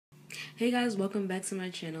Hey guys, welcome back to my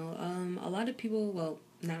channel. A lot of people, well,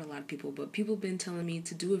 not a lot of people, but people been telling me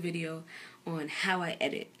to do a video on how I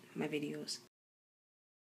edit my videos.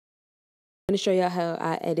 I'm going to show y'all how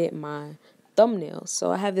I edit my thumbnails.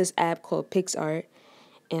 So I have this app called PixArt,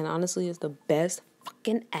 and honestly, it's the best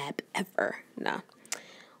fucking app ever. Nah.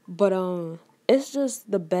 But it's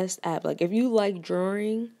just the best app. Like if you like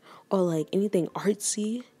drawing or like anything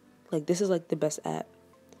artsy, like this is like the best app.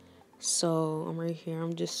 So I'm right here.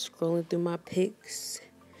 I'm just scrolling through my pics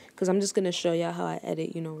because I'm just gonna show y'all how I edit,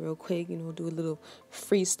 real quick. Do a little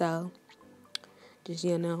freestyle. Just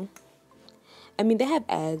I mean, they have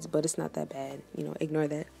ads, but it's not that bad. Ignore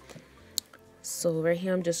that. So right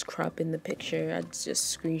here, I'm just cropping the picture. I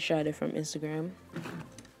just screenshot it from Instagram.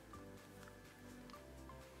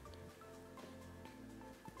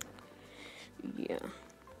 Yeah.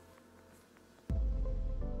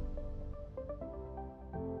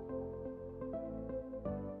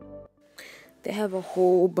 They have a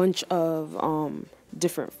whole bunch of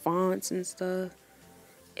different fonts and stuff.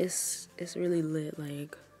 It's really lit.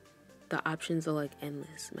 Like the options are like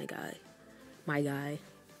endless. My guy.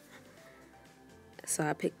 So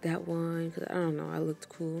I picked that one because I don't know, I looked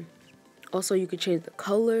cool. Also, you could change the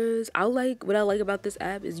colors. What I like about this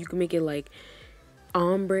app is you can make it like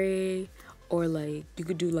ombre, or like you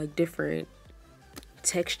could do like different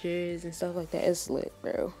textures and stuff like that. It's lit,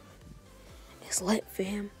 bro. It's lit,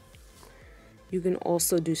 fam. You can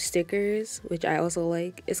also do stickers, which I also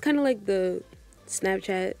like. It's kind of like the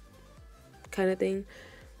Snapchat kind of thing,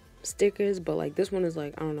 stickers, but like this one is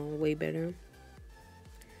like, I don't know, way better.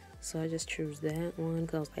 So I just choose that one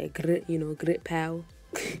because I was like, grit pow.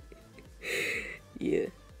 Yeah.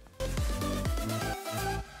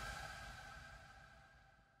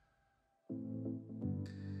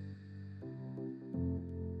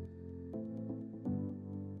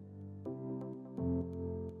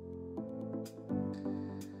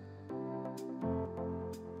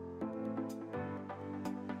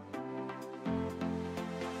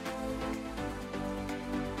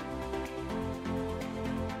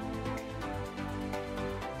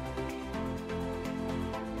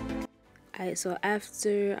 Alright, so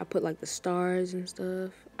after I put like the stars and stuff,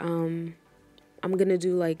 I'm gonna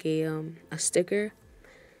do like a sticker.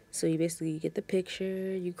 So you basically get the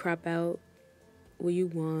picture, you crop out what you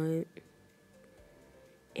want,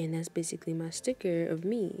 and that's basically my sticker of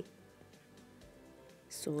me.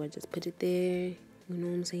 So I just put it there, you know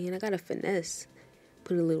what I'm saying? I gotta finesse,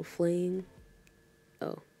 put a little flame.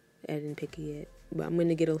 Oh, I didn't pick it yet, but I'm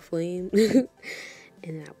gonna get a flame,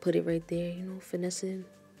 and I put it right there, finessing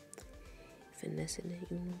it,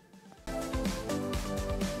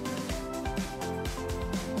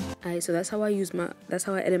 Alright, so that's how I edit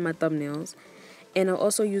my thumbnails. And I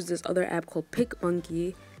also use this other app called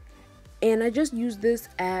PicMonkey. And I just use this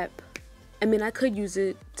app. I mean, I could use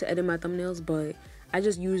it to edit my thumbnails, but I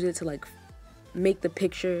just use it to like make the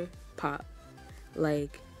picture pop.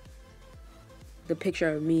 Like the picture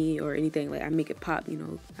of me or anything, like I make it pop,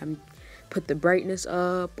 I put the brightness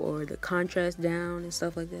up or the contrast down and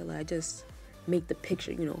stuff like that. Like I just make the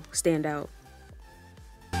picture, stand out.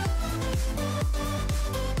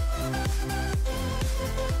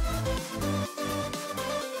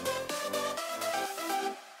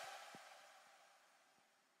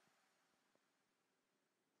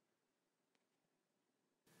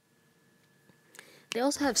 They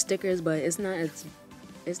also have stickers, but it's not as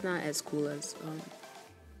cool as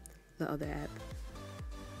the other app.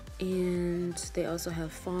 And they also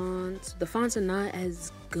have fonts. The fonts are not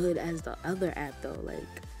as good as the other app though. Like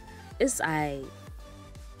it's Alright,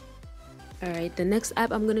 the next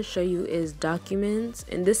app I'm gonna show you is Documents,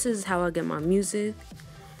 and this is how I get my music.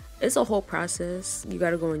 It's a whole process. You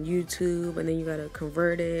gotta go on YouTube and then you gotta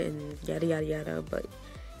convert it and yada yada yada, but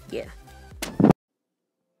yeah.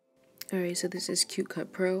 Alright, so this is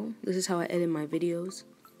CuteCut Pro. This is how I edit my videos.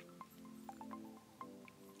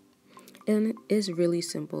 And it's really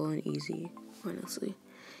simple and easy, honestly.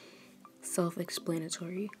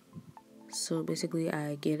 Self-explanatory. So basically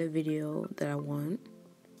I get a video that I want.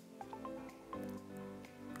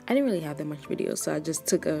 I didn't really have that much video, so I just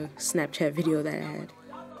took a Snapchat video that I had.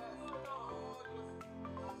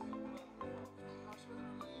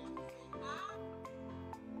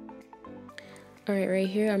 Alright, right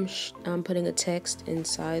here I'm putting a text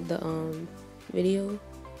inside the video,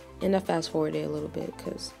 and I fast forward it a little bit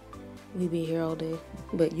because we be here all day.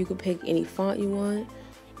 But you can pick any font you want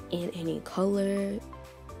and any color.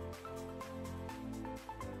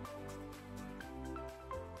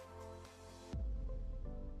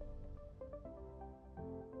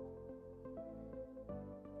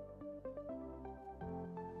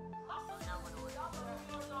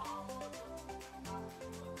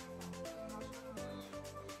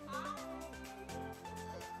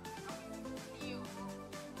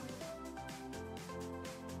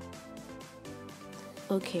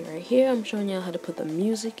 Okay, right here I'm showing y'all how to put the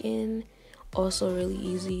music in. Also really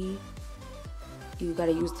easy. You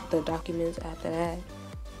gotta use the documents after that.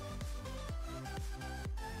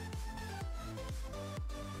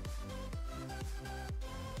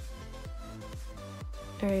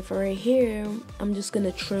 Alright, for right here, I'm just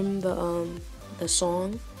gonna trim the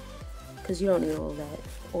song, because you don't need all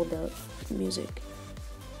that music.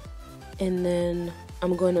 And then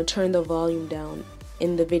I'm going to turn the volume down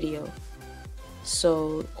in the video,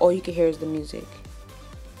 so all you can hear is the music.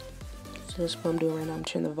 So that's what I'm doing right now. I'm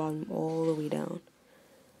turning the volume all the way down,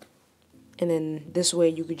 and then this way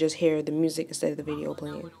you could just hear the music instead of the video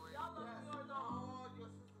playing.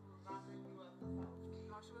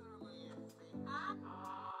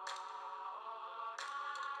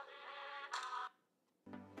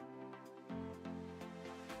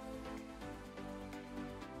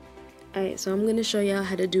 Alright, so I'm gonna show y'all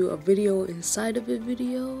how to do a video inside of a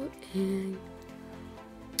video. And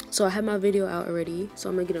so I have my video out already, so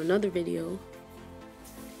I'm gonna get another video.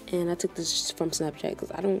 And I took this from Snapchat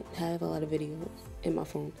because I don't have a lot of video in my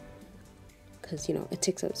phone, because you know it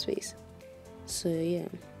takes up space. So yeah,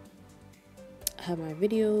 I have my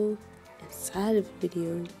video inside of the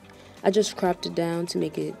video. I just cropped it down to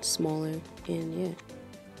make it smaller, and yeah.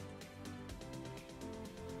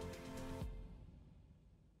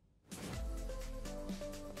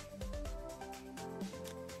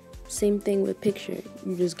 Same thing with picture.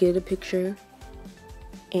 You just get a picture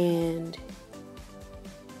and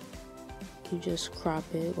you just crop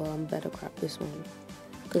it. Well, I'm better crop this one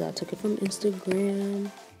because I took it from Instagram.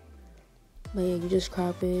 But yeah, you just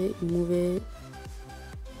crop it, you move it,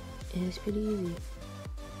 and it's pretty easy.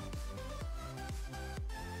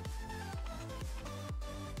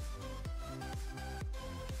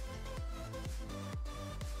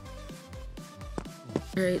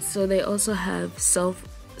 Alright, so they also have self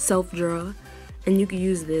draw, and you can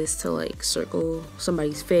use this to like circle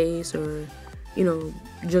somebody's face, or you know,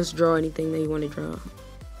 just draw anything that you want to draw.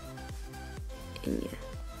 And yeah.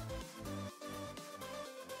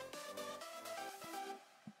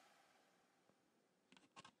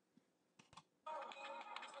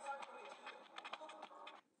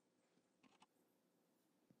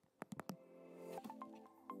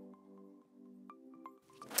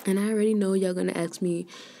 And I already know y'all gonna ask me,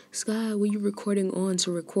 Skye, what are you recording on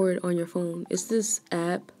to record on your phone? It's this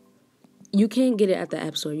app. You can't get it at the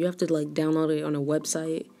App Store. You have to like download it on a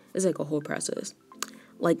website. It's like a whole process.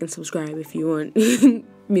 Like and subscribe if you want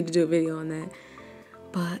me to do a video on that.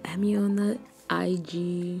 But add me on the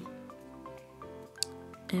IG.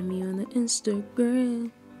 Add me on the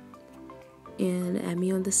Instagram. And add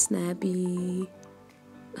me on the Snappy.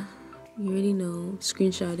 You already know.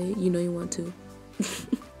 Screenshot it. You know you want to.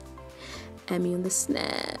 Add me on the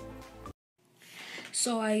Snap.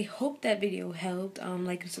 So I hope that video helped.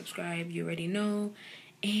 Like and subscribe. You already know.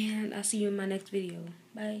 And I'll see you in my next video.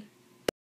 Bye.